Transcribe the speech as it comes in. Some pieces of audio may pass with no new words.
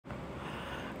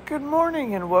Good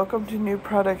morning and welcome to New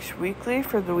Products Weekly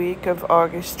for the week of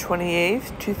August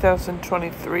 28th,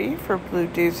 2023 for Blue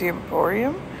Daisy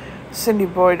Emporium, Cindy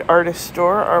Boyd Artist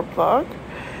Store, our blog.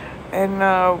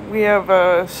 And we have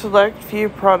a select few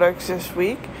products this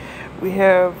week. We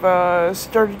have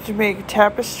started to make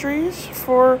tapestries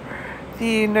for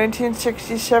the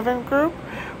 1967 group.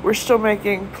 We're still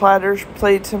making platters,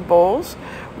 plates, and bowls.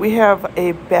 We have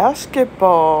a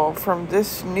basketball from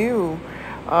this new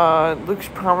looks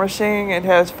promising. It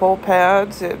has full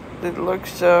pads. It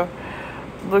looks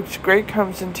great.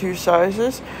 Comes in two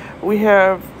sizes. We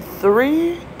have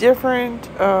 3 different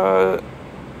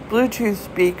Bluetooth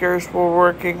speakers we're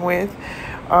working with.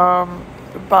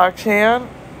 Box Hand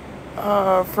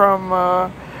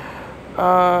from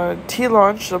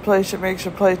T-Launch, the place that makes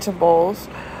the plates and bowls,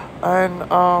 and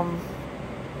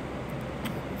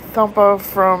Thumpa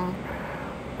from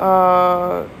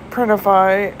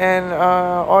Printify and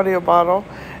Audio Bottle.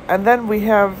 And then we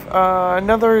have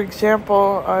another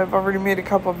example. I've already made a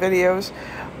couple videos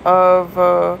of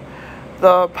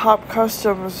the Pop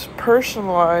Customs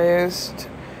personalized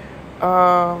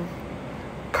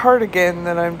cardigan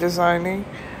that I'm designing.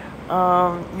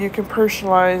 You can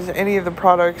personalize any of the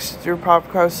products through Pop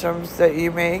Customs that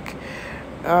you make.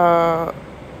 I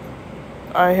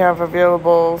have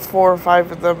available 4 or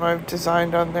 5 of them I've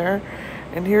designed on there.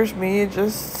 And here's me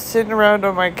just sitting around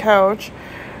on my couch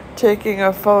taking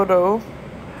a photo.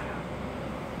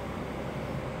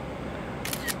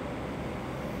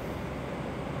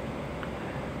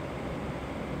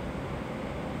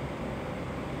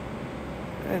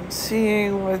 And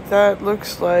seeing what that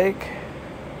looks like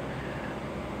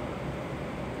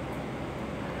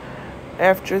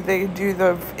after they do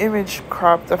the image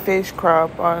crop, the face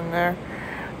crop on there.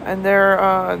 And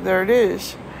there it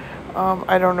is.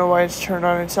 I don't know why it's turned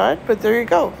on its side, but there you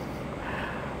go.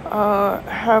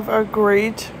 Have a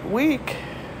great week.